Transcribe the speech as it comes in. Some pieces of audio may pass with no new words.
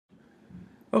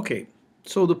Okay,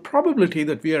 so the probability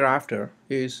that we are after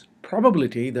is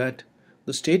probability that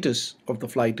the status of the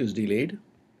flight is delayed,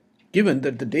 given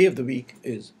that the day of the week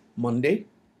is Monday,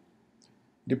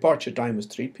 departure time is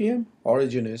 3 p.m.,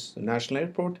 origin is the national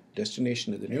airport,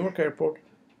 destination is the New York airport,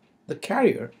 the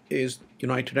carrier is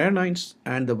United Airlines,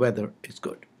 and the weather is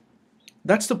good.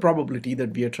 That's the probability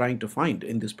that we are trying to find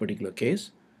in this particular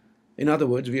case. In other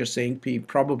words, we are saying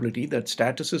probability that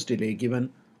status is delayed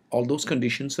given all those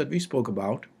conditions that we spoke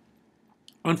about.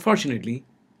 Unfortunately,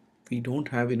 we don't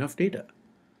have enough data.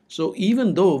 So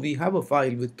even though we have a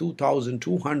file with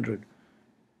 2,200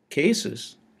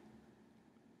 cases,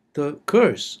 the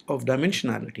curse of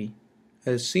dimensionality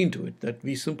has seen to it that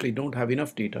we simply don't have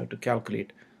enough data to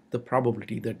calculate the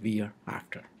probability that we are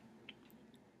after.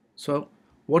 So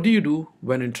what do you do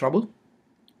when in trouble?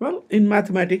 Well, in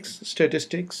mathematics,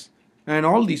 statistics, and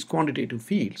all these quantitative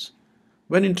fields,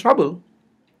 when in trouble,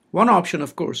 one option,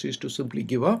 of course, is to simply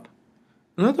give up.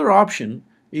 Another option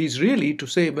is really to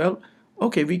say, well,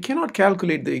 okay, we cannot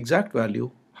calculate the exact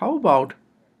value. How about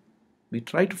we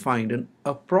try to find an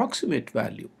approximate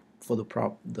value for the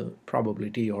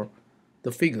probability or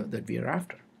the figure that we are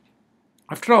after.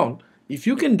 After all, if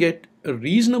you can get a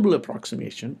reasonable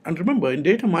approximation, and remember, in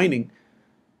data mining,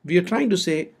 we are trying to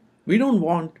say we don't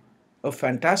want a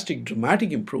fantastic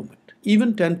dramatic improvement.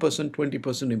 Even 10%,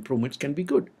 20% improvements can be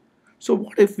good. So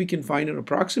what if we can find an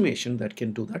approximation that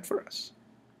can do that for us?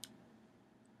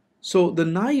 So the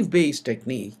naive Bayes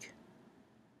technique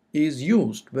is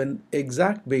used when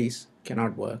exact Bayes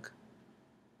cannot work,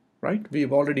 right?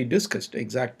 We've already discussed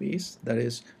exact Bayes. That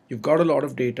is, you've got a lot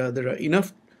of data.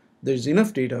 There's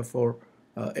enough data for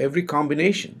every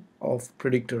combination of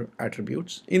predictor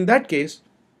attributes. In that case,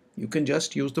 you can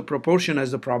just use the proportion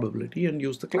as the probability and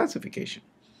use the classification.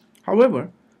 However,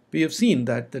 we have seen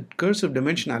that the curse of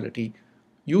dimensionality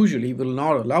usually will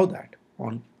not allow that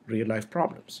on real-life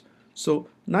problems. So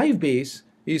naive Bayes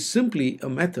is simply a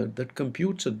method that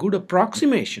computes a good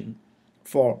approximation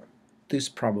for this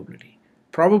probability.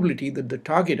 Probability that the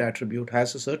target attribute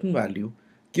has a certain value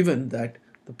given that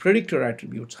the predictor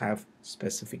attributes have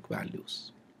specific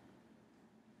values.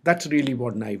 That's really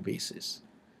what naive Bayes is.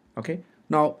 Okay.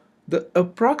 Now, the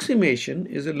approximation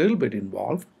is a little bit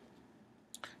involved.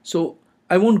 So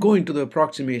I won't go into the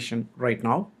approximation right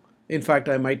now. In fact,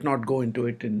 I might not go into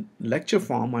it in lecture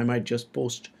form. I might just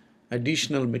post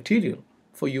additional material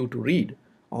for you to read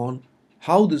on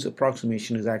how this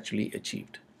approximation is actually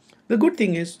achieved. The good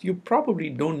thing is you probably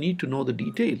don't need to know the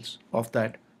details of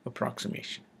that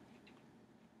approximation.